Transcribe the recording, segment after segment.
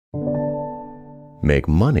make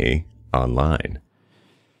money online.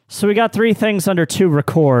 So we got 3 things under 2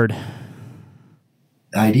 record.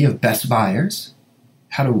 The idea of best buyers,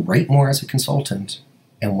 how to write more as a consultant,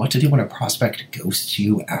 and what to do when a prospect ghosts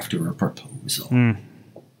you after a proposal.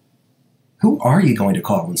 Who are you going to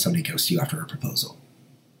call when somebody ghosts you after a proposal?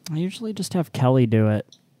 I usually just have Kelly do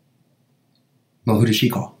it. Well, who does she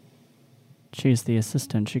call? She's the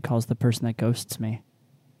assistant. She calls the person that ghosts me.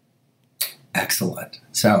 Excellent.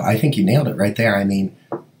 So I think you nailed it right there. I mean,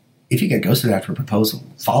 if you get ghosted after a proposal,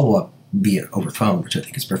 follow up, be it over phone, which I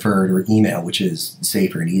think is preferred, or email, which is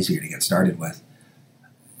safer and easier to get started with,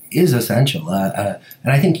 is essential. And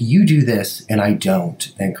I think you do this and I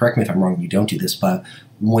don't. And correct me if I'm wrong, you don't do this, but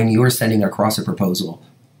when you're sending across a proposal,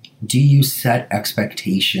 do you set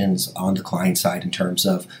expectations on the client side in terms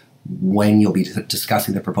of when you'll be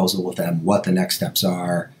discussing the proposal with them, what the next steps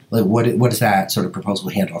are? Like what does that sort of proposal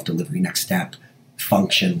handoff delivery next step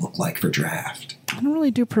function look like for draft? I don't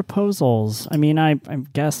really do proposals. I mean, I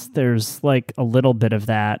guess there's like a little bit of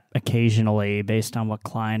that occasionally based on what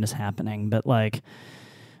client is happening. But like,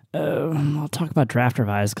 I'll talk about Draft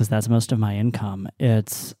Revise because that's most of my income.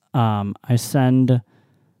 It's I send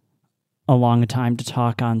along a time to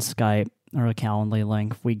talk on Skype or a Calendly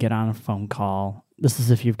link. We get on a phone call. This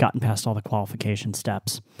is if you've gotten past all the qualification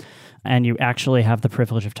steps and you actually have the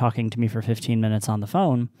privilege of talking to me for 15 minutes on the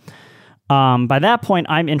phone. By that point,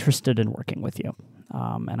 I'm interested in working with you,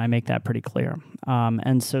 and I make that pretty clear.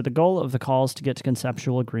 And so the goal of the call is to get to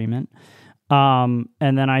conceptual agreement, and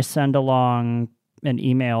then I send along an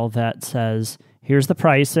email that says, here's the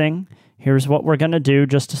pricing, here's what we're going to do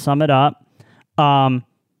just to sum it up.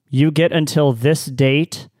 You get until this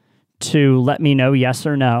date to let me know yes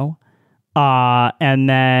or no. And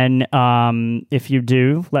then if you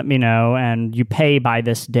do, let me know, and you pay by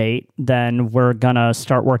this date, then we're going to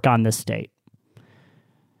start work on this date.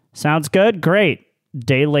 Sounds good? Great.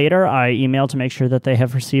 Day later, I email to make sure that they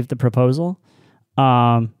have received the proposal.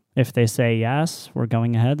 If they say yes, we're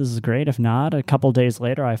going ahead. This is great. If not, a couple days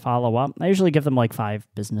later, I follow up. I usually give them like 5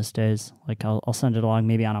 business days. Like I'll send it along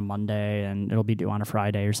maybe on a Monday, and it'll be due on a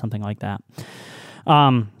Friday or something like that.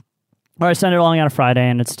 Or I send it along on a Friday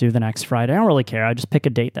and it's due the next Friday. I don't really care. I just pick a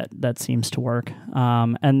date that seems to work.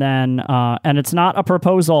 And it's not a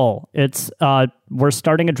proposal. It's we're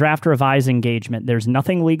starting a Draft Revise engagement. There's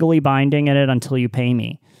nothing legally binding in it until you pay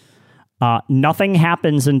me. Nothing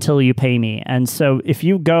happens until you pay me. And so if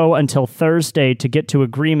you go until Thursday to get to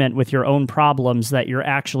agreement with your own problems that you're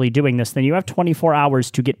actually doing this, then you have 24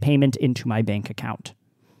 hours to get payment into my bank account.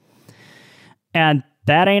 And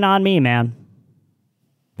that ain't on me, man.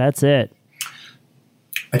 That's it.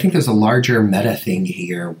 I think there's a larger meta thing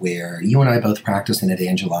here where you and I both practice and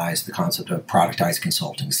evangelize the concept of productized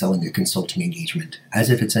consulting, selling a consulting engagement as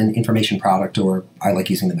if it's an information product, or I like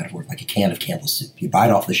using the metaphor of like a can of Campbell's soup. You buy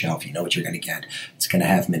it off the shelf, you know what you're going to get. It's going to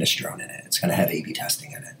have minestrone in it. It's going to have A/B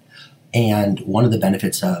testing in it. And one of the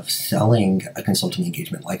benefits of selling a consulting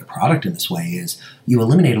engagement like a product in this way is you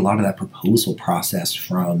eliminate a lot of that proposal process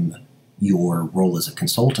from your role as a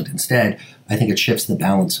consultant. Instead, I think it shifts the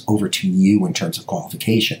balance over to you in terms of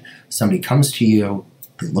qualification. Somebody comes to you,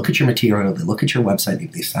 they look at your material, they look at your website,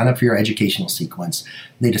 maybe they sign up for your educational sequence,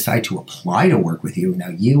 they decide to apply to work with you. Now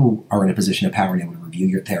you are in a position of power and able to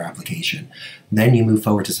review their application. Then you move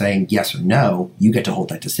forward to saying yes or no. You get to hold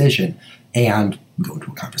that decision and go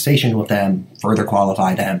into a conversation with them, further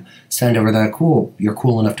qualify them, send over the cool, you're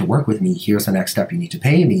cool enough to work with me, here's the next step you need to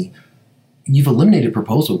pay me. You've eliminated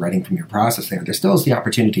proposal writing from your process there. There still is the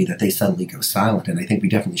opportunity that they suddenly go silent, and I think we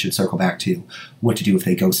definitely should circle back to what to do if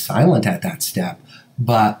they go silent at that step.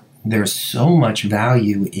 But there's so much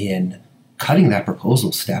value in cutting that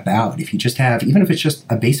proposal step out. If you just have, even if it's just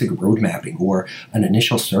a basic road mapping or an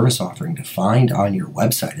initial service offering defined on your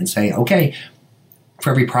website and say, okay, for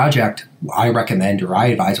every project I recommend or I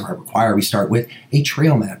advise or I require, we start with a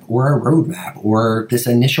trail map or a roadmap or this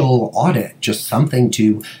initial audit, just something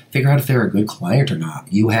to figure out if they're a good client or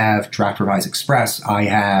not. You have Draft Revise Express. I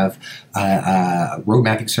have road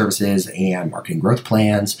mapping services and marketing growth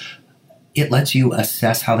plans. It lets you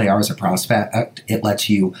assess how they are as a prospect. It lets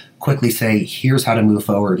you quickly say, here's how to move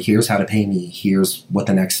forward. Here's how to pay me. Here's what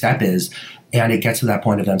the next step is. And it gets to that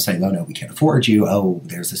point of them saying, oh, no, we can't afford you. Oh,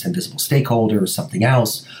 there's this invisible stakeholder or something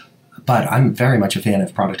else. But I'm very much a fan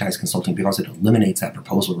of productized consulting because it eliminates that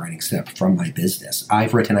proposal writing step from my business.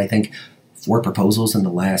 I've written, I think, 4 proposals in the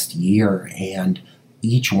last year, and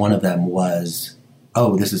each one of them was,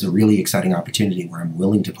 oh, this is a really exciting opportunity where I'm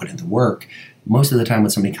willing to put in the work. Most of the time when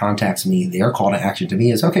somebody contacts me, their call to action to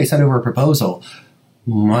me is, okay, send over a proposal.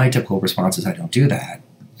 My typical response is I don't do that.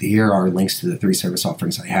 Here are links to the 3 service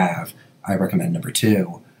offerings I have. I recommend number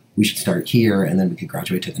 2. we should start here, and then we could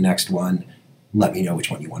graduate to the next one. Let me know which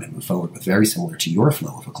one you want to move forward with. Very similar to your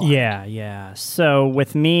flow of a client. Yeah. So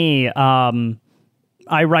with me,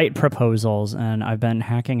 I write proposals, and I've been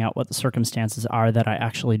hacking out what the circumstances are that I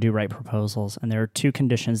actually do write proposals. And there are two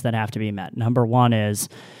conditions that have to be met. Number one is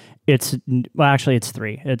it's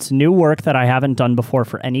three. It's new work that I haven't done before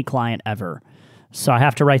for any client ever. So I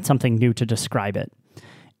have to write something new to describe it.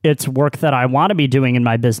 It's work that I want to be doing in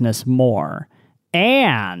my business more.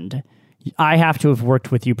 And I have to have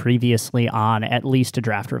worked with you previously on at least a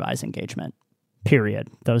draft revise engagement. Period.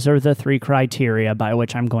 Those are the three criteria by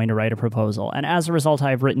which I'm going to write a proposal. And as a result,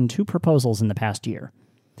 I've written 2 proposals in the past year.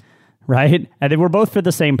 Right? And they were both for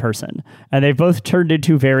the same person. And they've both turned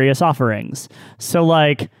into various offerings. So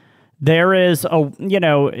like there is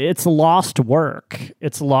it's lost work.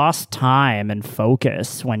 It's lost time and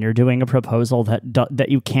focus when you're doing a proposal that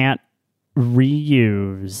you can't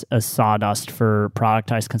reuse as sawdust for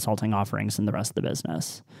productized consulting offerings in the rest of the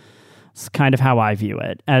business. It's kind of how I view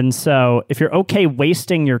it. And so if you're okay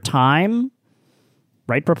wasting your time,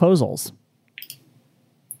 write proposals.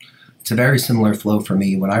 It's a very similar flow for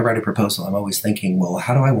me. When I write a proposal, I'm always thinking, well,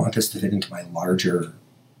 how do I want this to fit into my larger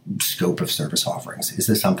scope of service offerings? Is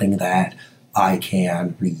this something that I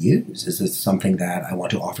can reuse? Is this something that I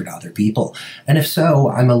want to offer to other people? And if so,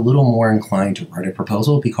 I'm a little more inclined to write a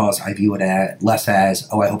proposal because I view it less as,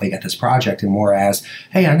 oh, I hope I get this project, and more as,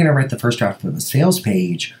 hey, I'm going to write the first draft of a sales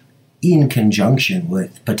page in conjunction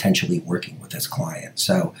with potentially working with this client.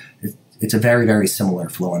 So it's a very, very similar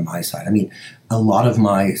flow on my side. I mean, a lot of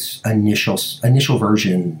my initial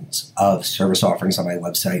versions of service offerings on my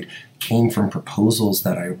website came from proposals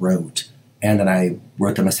that I wrote, and then I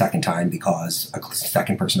wrote them a second time because a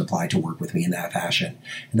second person applied to work with me in that fashion.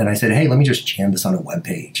 And then I said, hey, let me just jam this on a web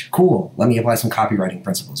page. Cool. Let me apply some copywriting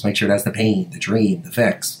principles. Make sure that's the pain, the dream, the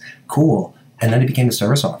fix. Cool. And then it became a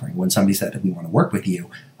service offering. When somebody said that we want to work with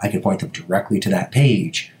you, I could point them directly to that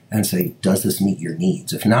page and say, does this meet your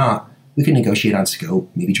needs? If not, we can negotiate on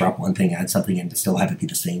scope, maybe drop one thing, add something in to still have it be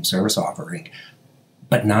the same service offering,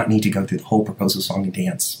 but not need to go through the whole proposal song and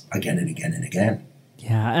dance again and again and again.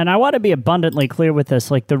 Yeah, and I want to be abundantly clear with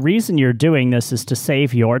this. Like, the reason you're doing this is to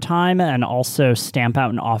save your time and also stamp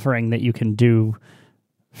out an offering that you can do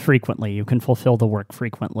frequently. You can fulfill the work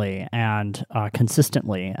frequently and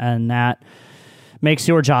consistently, and that makes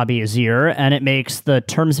your job easier, and it makes the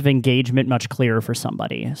terms of engagement much clearer for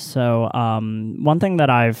somebody. So one thing that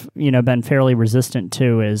I've been fairly resistant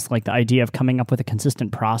to is like the idea of coming up with a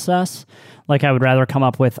consistent process. Like, I would rather come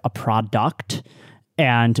up with a product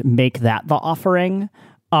and make that the offering.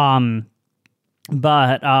 But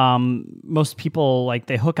most people, like,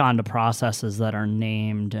 they hook onto processes that are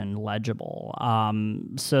named and legible.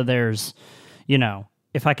 So there's,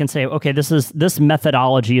 if I can say, okay, this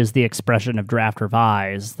methodology is the expression of draft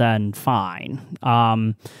revise, then fine.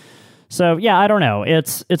 So yeah, I don't know.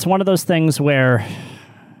 It's one of those things where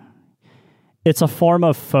it's a form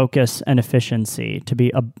of focus and efficiency to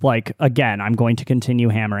be again, I'm going to continue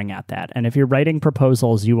hammering at that. And if you're writing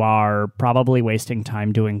proposals, you are probably wasting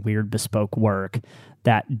time doing weird bespoke work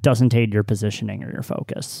that doesn't aid your positioning or your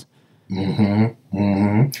focus. Mm-hmm.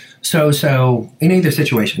 Mm-hmm. So in either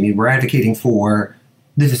situation, I mean, we're advocating for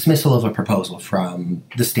the dismissal of a proposal from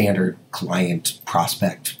the standard client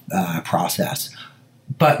prospect process.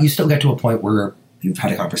 But you still get to a point where you've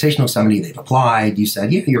had a conversation with somebody, they've applied, you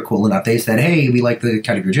said, yeah, you're cool enough. They said, hey, we like the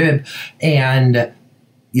cut of your jib. And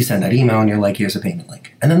you send that email and you're like, here's a payment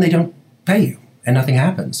link. And then they don't pay you and nothing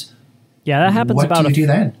happens. Yeah, that happens. What do you do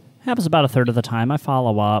then? Happens about a third of the time. I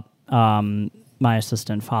follow up. My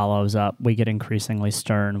assistant follows up. We get increasingly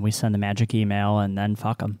stern. We send the magic email and then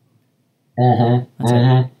fuck them. Mm-hmm. That's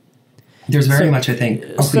it. There's very much, I think.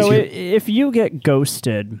 If you get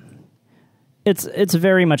ghosted, it's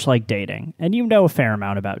very much like dating, and you know a fair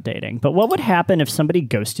amount about dating. But what would happen if somebody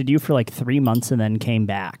ghosted you for like 3 months and then came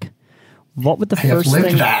back? What would the first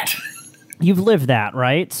thing? That. You've lived that,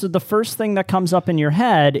 right? So the first thing that comes up in your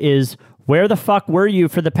head is, where the fuck were you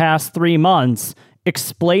for the past 3 months?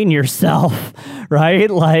 Explain yourself, right?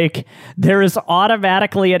 Like, there is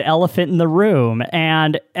automatically an elephant in the room.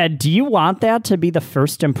 And do you want that to be the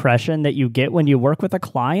first impression that you get when you work with a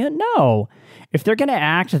client? No. If they're going to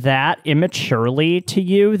act that immaturely to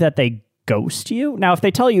you that they ghost you. Now, if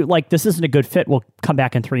they tell you, like, this isn't a good fit, we'll come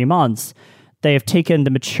back in 3 months, they have taken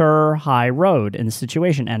the mature high road in the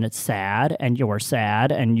situation, and it's sad, and you're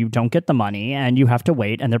sad, and you don't get the money, and you have to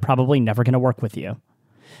wait, and they're probably never going to work with you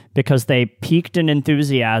because they peaked in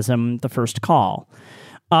enthusiasm the first call.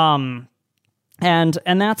 And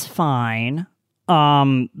that's fine.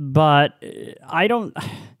 But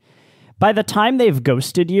by the time they've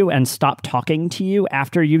ghosted you and stopped talking to you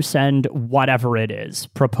after you send whatever it is,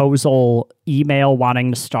 proposal, email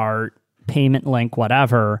wanting to start, payment link,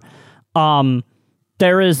 whatever,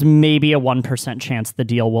 there is maybe a 1% chance the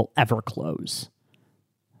deal will ever close.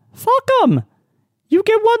 Fuck them. You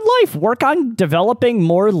get one life. Work on developing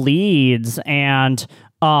more leads and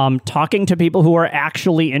talking to people who are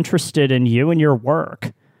actually interested in you and your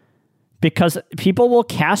work. Because people will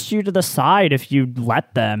cast you to the side if you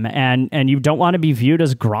let them, and you don't want to be viewed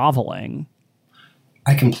as groveling.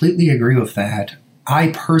 I completely agree with that. I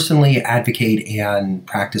personally advocate and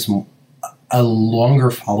practice a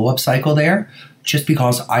longer follow-up cycle there just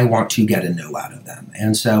because I want to get a no out of them.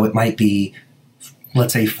 And so it might be,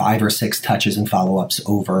 let's say, 5 or 6 touches and follow-ups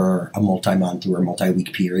over a multi-month or a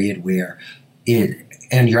multi-week period where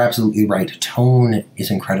and you're absolutely right, tone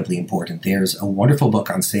is incredibly important. There's a wonderful book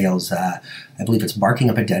on sales, I believe it's Barking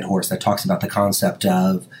Up a Dead Horse, that talks about the concept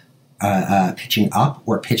of pitching up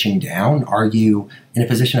or pitching down. Are you in a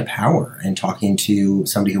position of power and talking to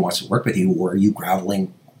somebody who wants to work with you, or are you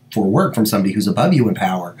groveling for work from somebody who's above you in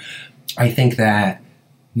power? I think that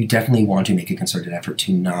you definitely want to make a concerted effort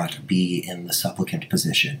to not be in the supplicant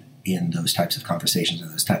position in those types of conversations or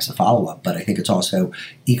those types of follow-up. But I think it's also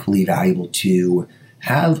equally valuable to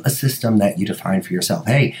have a system that you define for yourself.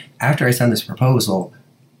 Hey, after I send this proposal,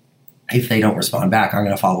 if they don't respond back, I'm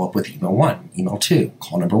going to follow up with email 1, email 2,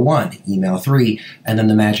 call number 1, email 3, and then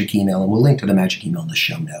the magic email. And we'll link to the magic email in the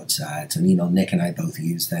show notes. It's an email Nick and I both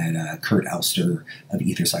use that Kurt Elster of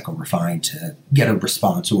EtherCycle refined to get a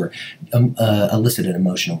response or elicit an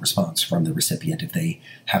emotional response from the recipient if they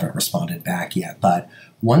haven't responded back yet. But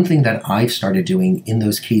one thing that I've started doing in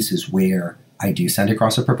those cases where I do send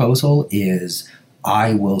across a proposal is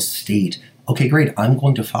I will state, okay, great, I'm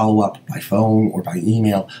going to follow up by phone or by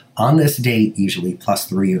email on this date, usually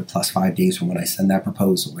 +3 or +5 days from when I send that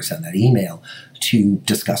proposal or send that email, to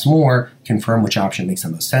discuss more, confirm which option makes the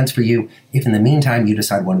most sense for you. If in the meantime you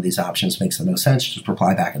decide one of these options makes the most sense, just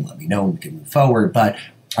reply back and let me know and we can move forward. But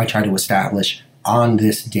I try to establish, on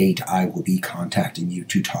this date, I will be contacting you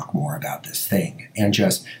to talk more about this thing, and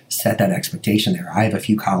just set that expectation there. I have a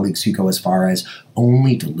few colleagues who go as far as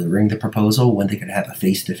only delivering the proposal when they could have a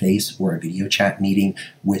face-to-face or a video chat meeting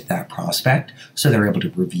with that prospect, so they're able to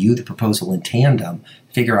review the proposal in tandem,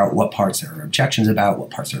 figure out what parts there are objections about, what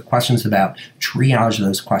parts there are questions about, triage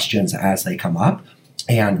those questions as they come up,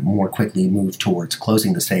 and more quickly move towards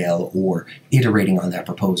closing the sale or iterating on that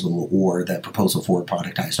proposal or that proposal for a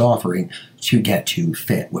productized offering to get to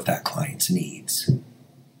fit with that client's needs.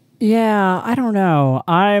 Yeah, I don't know.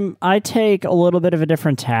 I take a little bit of a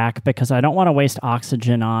different tack because I don't want to waste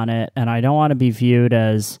oxygen on it, and I don't want to be viewed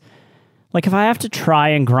as, like, if I have to try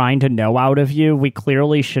and grind a no out of you, we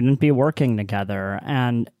clearly shouldn't be working together.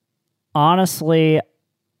 And honestly,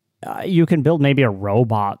 you can build maybe a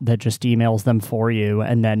robot that just emails them for you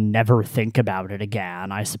and then never think about it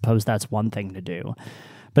again. I suppose that's one thing to do.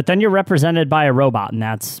 But then you're represented by a robot, and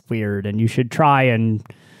that's weird. And you should try, and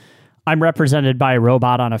I'm represented by a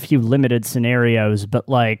robot on a few limited scenarios, but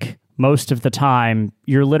like most of the time,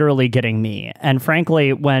 you're literally getting me. And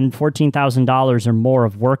frankly, when $14,000 or more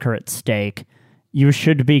of work are at stake, you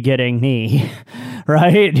should be getting me,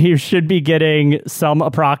 right? You should be getting some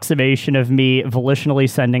approximation of me volitionally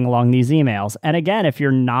sending along these emails. And again, if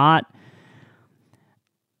you're not,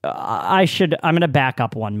 I'm going to back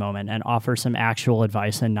up one moment and offer some actual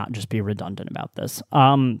advice and not just be redundant about this.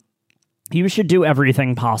 You should do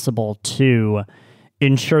everything possible to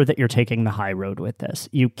ensure that you're taking the high road with this.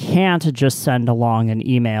 You can't just send along an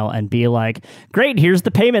email and be like, great, here's the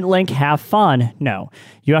payment link, have fun. No,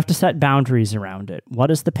 you have to set boundaries around it. What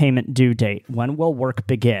is the payment due date? When will work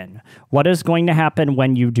begin? What is going to happen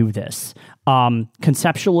when you do this?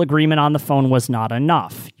 Conceptual agreement on the phone was not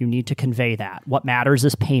enough. You need to convey that. What matters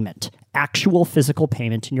is payment, actual physical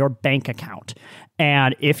payment in your bank account.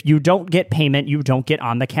 And if you don't get payment, you don't get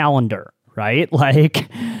on the calendar, right? Like,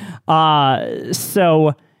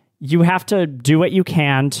 so you have to do what you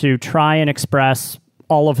can to try and express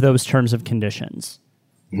all of those terms of conditions.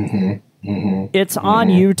 It's on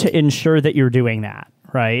you to ensure that you're doing that,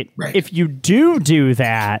 right? If you do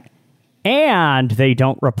that and they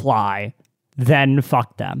don't reply, then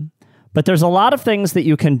fuck them. But there's a lot of things that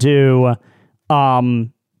you can do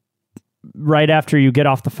right after you get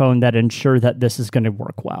off the phone that ensure that this is going to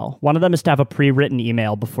work well. One of them is to have a pre-written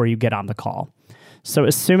email before you get on the call. So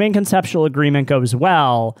assuming conceptual agreement goes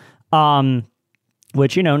well,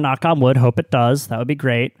 which, you know, knock on wood, hope it does, that would be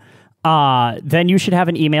great, then you should have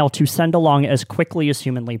an email to send along as quickly as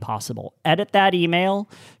humanly possible. Edit that email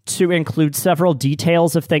to include several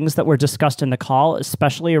details of things that were discussed in the call,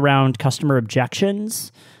 especially around customer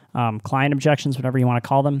objections. client objections, whatever you want to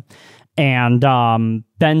call them, and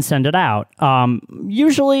then send it out.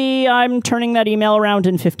 Usually I'm turning that email around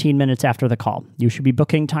in 15 minutes after the call. You should be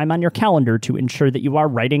booking time on your calendar to ensure that you are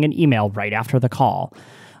writing an email right after the call.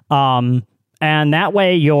 And that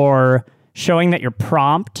way you're showing that you're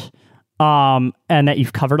prompt, and that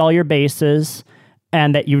you've covered all your bases,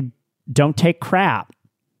 and that you don't take crap.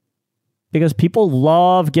 Because people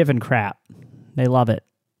love giving crap. They love it.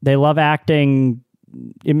 They love acting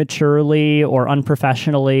immaturely or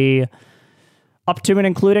unprofessionally, up to and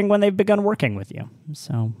including when they've begun working with you.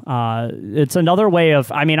 So it's another way of,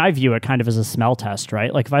 I view it kind of as a smell test,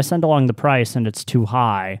 right? Like if I send along the price and it's too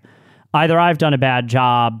high, either I've done a bad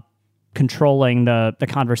job controlling the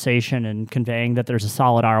conversation and conveying that there's a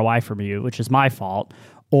solid ROI from you, which is my fault,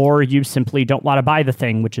 or you simply don't want to buy the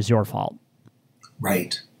thing, which is your fault.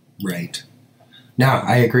 Right. No,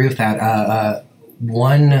 I agree with that.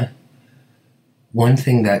 One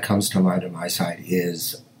thing that comes to mind on my side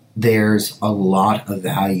is there's a lot of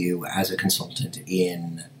value as a consultant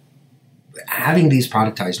in having these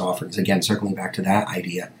productized offerings. Again, circling back to that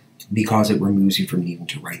idea, because it removes you from needing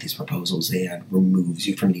to write these proposals and removes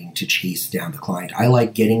you from needing to chase down the client. I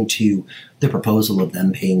like getting to the proposal of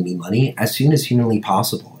them paying me money as soon as humanly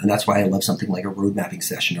possible. And that's why I love something like a road mapping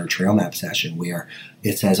session or a trail map session where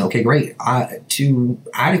it says, okay, great, to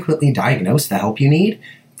adequately diagnose the help you need,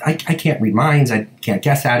 I can't read minds, I can't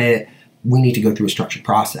guess at it. We need to go through a structured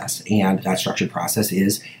process. And that structured process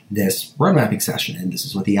is this road mapping session. And this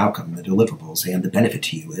is what the outcome, the deliverables, and the benefit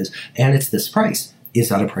to you is. And it's this price. Is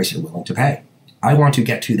that a price you're willing to pay? I want to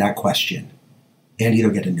get to that question and either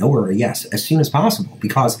get a no or a yes as soon as possible.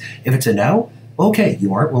 Because if it's a no, okay,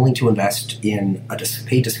 you aren't willing to invest in a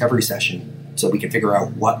paid discovery session so we can figure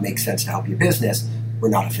out what makes sense to help your business. We're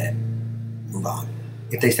not a fit. Move on.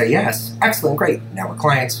 If they say yes, excellent, great. Now we're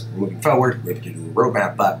clients, we're moving forward, we're able to do a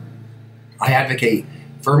roadmap. But I advocate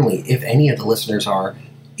firmly, if any of the listeners are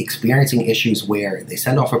experiencing issues where they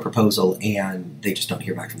send off a proposal and they just don't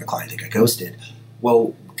hear back from the client, they get ghosted,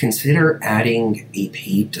 well, consider adding a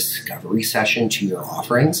paid discovery session to your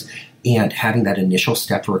offerings and having that initial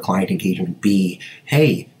step for a client engagement be,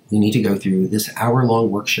 hey, we need to go through this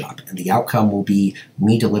hour-long workshop, and the outcome will be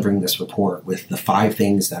me delivering this report with the 5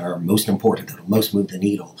 things that are most important, that will most move the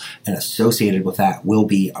needle, and associated with that will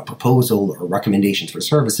be a proposal or recommendations for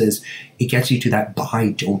services. It gets you to that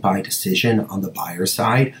buy, don't buy decision on the buyer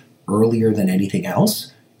side earlier than anything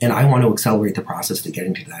else. And I want to accelerate the process to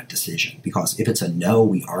getting to that decision, because if it's a no,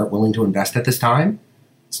 we aren't willing to invest at this time,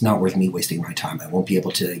 it's not worth me wasting my time. I won't be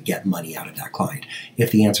able to get money out of that client.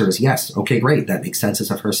 If the answer is yes, okay, great, that makes sense as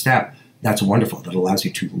a first step. That's wonderful. That allows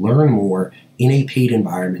you to learn more in a paid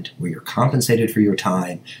environment where you're compensated for your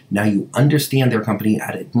time. Now you understand their company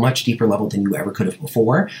at a much deeper level than you ever could have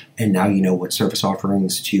before. And now you know what service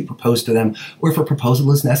offerings to propose to them, or if a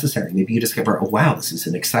proposal is necessary. Maybe you discover, oh, wow, this is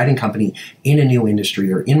an exciting company in a new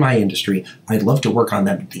industry or in my industry. I'd love to work on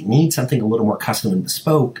them. But they need something a little more custom and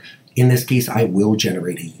bespoke. In this case, I will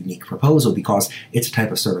generate a unique proposal because it's a type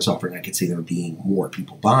of service offering I could see there being more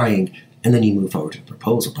people buying, and then you move forward to the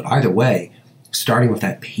proposal. But either way, starting with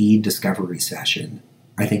that paid discovery session,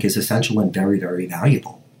 I think is essential and very, very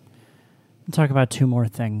valuable. I'll talk about 2 more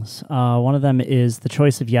things. One of them is the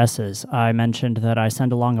choice of yeses. I mentioned that I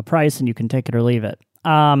send along a price and you can take it or leave it.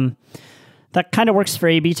 That kind of works for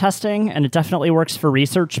A/B testing, and it definitely works for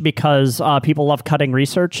research because people love cutting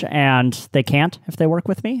research, and they can't if they work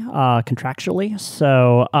with me contractually.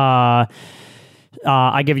 So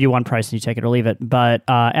I give you one price and you take it or leave it. But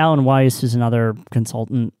Alan Weiss is another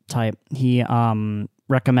consultant type. He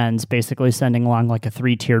recommends basically sending along like a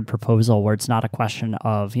 3-tiered proposal where it's not a question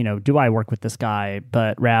of, do I work with this guy,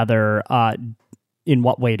 but rather in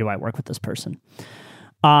what way do I work with this person?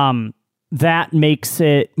 That makes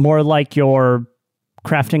it more like you're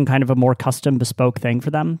crafting kind of a more custom, bespoke thing for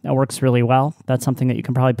them. That works really well. That's something that you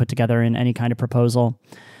can probably put together in any kind of proposal.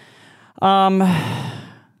 I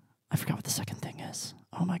forgot what the second thing is.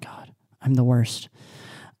 Oh my God, I'm the worst.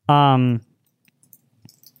 That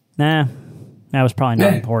was probably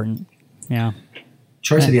not important. Yeah.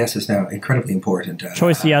 Choice of yes is now incredibly important.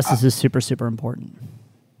 Choice of yeses is super, super important.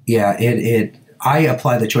 Yeah, I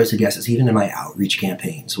apply the choice of yeses even in my outreach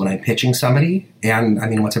campaigns. When I'm pitching somebody, and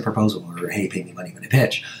what's a proposal? Or, hey, pay me money when I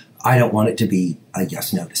pitch. I don't want it to be a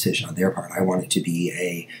yes-no decision on their part. I want it to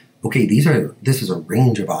be okay, this is a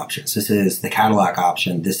range of options. This is the Cadillac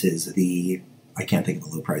option. This is I can't think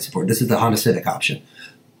of a low price for it. This is the Honda Civic option.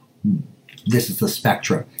 this is the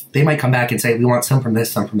spectrum. They might come back and say, we want some from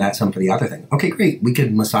this, some from that, some for the other thing. Okay, great. We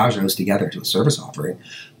could massage those together to a service offering,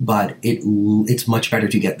 but it's much better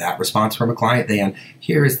to get that response from a client than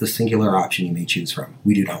here is the singular option you may choose from.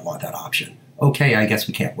 We do not want that option. Okay, I guess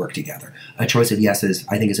we can't work together. A choice of yeses,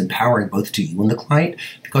 I think, is empowering both to you and the client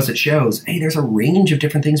because it shows, hey, there's a range of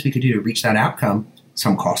different things we could do to reach that outcome.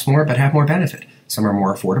 Some cost more, but have more benefit. Some are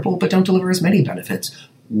more affordable, but don't deliver as many benefits.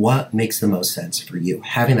 What makes the most sense for you?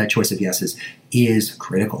 Having that choice of yeses is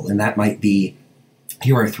critical. And that might be,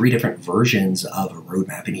 here are 3 different versions of a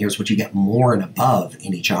roadmap, and here's what you get more and above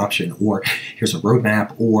in each option. Or here's a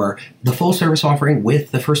roadmap, or the full service offering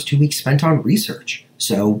with the first 2 weeks spent on research.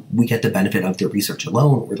 So we get the benefit of the research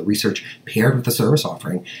alone or the research paired with the service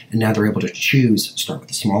offering. And now they're able to choose, start with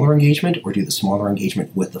the smaller engagement or do the smaller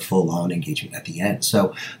engagement with the full-on engagement at the end.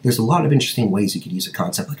 So there's a lot of interesting ways you could use a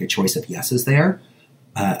concept like a choice of yeses there.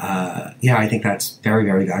 Yeah, I think that's very,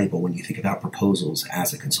 very valuable when you think about proposals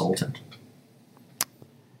as a consultant.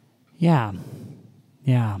 Yeah.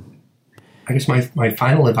 I guess my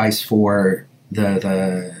final advice for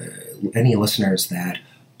the any listeners that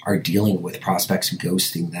are dealing with prospects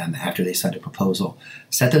ghosting them after they send a proposal,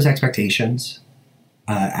 set those expectations,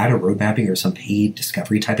 add a road mapping or some paid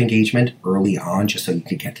discovery type engagement early on just so you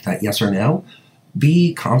can get to that yes or no.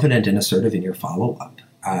 Be confident and assertive in your follow-up.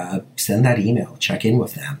 Send that email, check in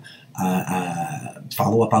with them,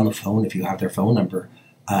 follow up on the phone if you have their phone number.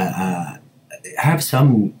 Have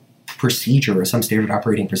some procedure or some standard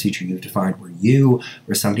operating procedure you've defined where you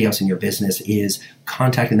or somebody else in your business is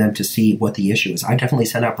contacting them to see what the issue is. I definitely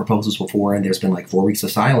sent out proposals before and there's been like 4 weeks of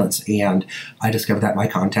silence, and I discovered that my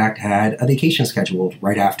contact had a vacation scheduled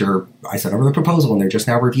right after I sent over the proposal and they're just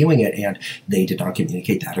now reviewing it, and they did not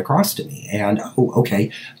communicate that across to me. And, oh, okay,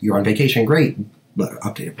 you're on vacation, great.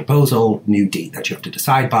 Updated proposal, new date that you have to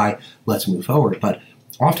decide by, let's move forward. But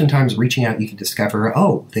oftentimes reaching out, you can discover,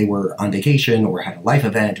 oh, they were on vacation or had a life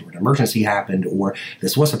event or an emergency happened or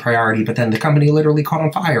this was a priority, but then the company literally caught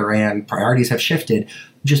on fire and priorities have shifted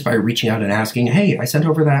just by reaching out and asking, hey, I sent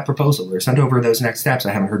over that proposal or sent over those next steps.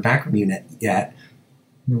 I haven't heard back from you yet.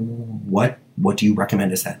 What do you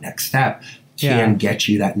recommend as that next step? Can get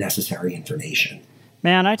you that necessary information.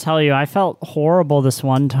 Man, I tell you, I felt horrible this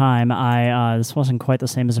one time. This wasn't quite the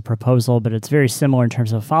same as a proposal, but it's very similar in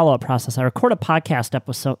terms of a follow-up process. I recorded a podcast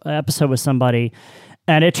episode with somebody,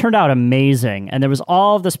 and it turned out amazing. And there was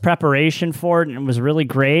all of this preparation for it, and it was really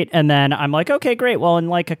great. And then I'm like, okay, great. Well, in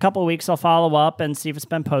like a couple of weeks, I'll follow up and see if it's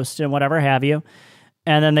been posted and whatever have you.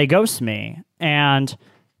 And then they ghost me, and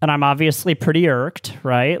I'm obviously pretty irked,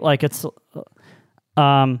 right? Like it's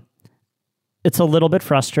a little bit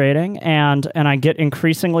frustrating, and I get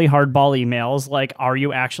increasingly hardball emails like, are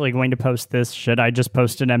you actually going to post this? Should I just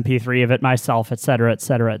post an MP3 of it myself, et cetera, et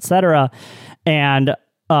cetera, et cetera? And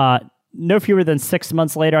no fewer than 6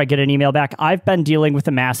 months later, I get an email back. I've been dealing with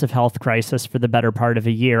a massive health crisis for the better part of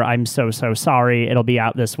a year. I'm so sorry. It'll be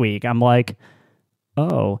out this week. I'm like,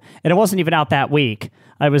 oh. And it wasn't even out that week.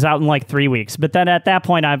 I was out in like 3 weeks. But then at that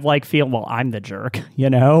point, I've like well, I'm the jerk,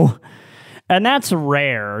 you know? And that's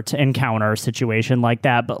rare to encounter a situation like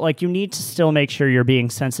that, but like you need to still make sure you're being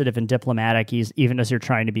sensitive and diplomatic, even as you're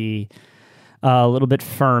trying to be a little bit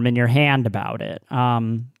firm in your hand about it.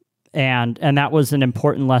 And that was an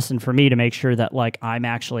important lesson for me to make sure that like I'm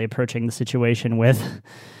actually approaching the situation with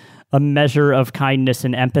a measure of kindness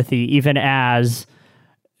and empathy, even as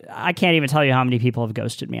I can't even tell you how many people have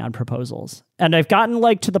ghosted me on proposals. And I've gotten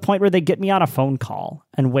like to the point where they get me on a phone call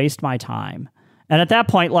and waste my time. And at that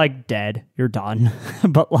point, like, dead, you're done.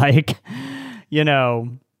 But like, you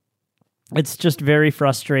know, it's just very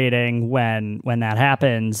frustrating when that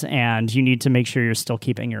happens, and you need to make sure you're still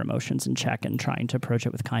keeping your emotions in check and trying to approach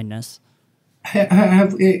it with kindness.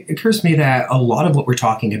 It occurs to me that a lot of what we're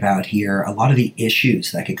talking about here, a lot of the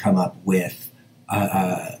issues that could come up with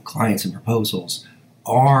clients and proposals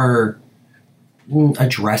are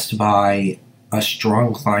addressed by a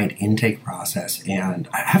strong client intake process. And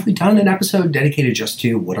have we done an episode dedicated just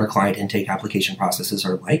to what our client intake application processes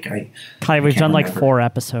are like? Kai, we've done like 4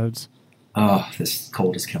 episodes. Oh, this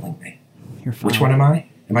cold is killing me. You're fine. Which one am I?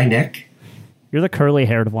 Am I Nick? You're the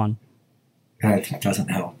curly-haired one. That doesn't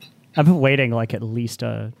help. I've been waiting like at least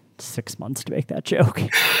 6 months to make that joke.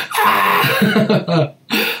 I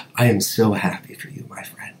am so happy for you, my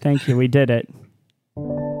friend. Thank you. We did it.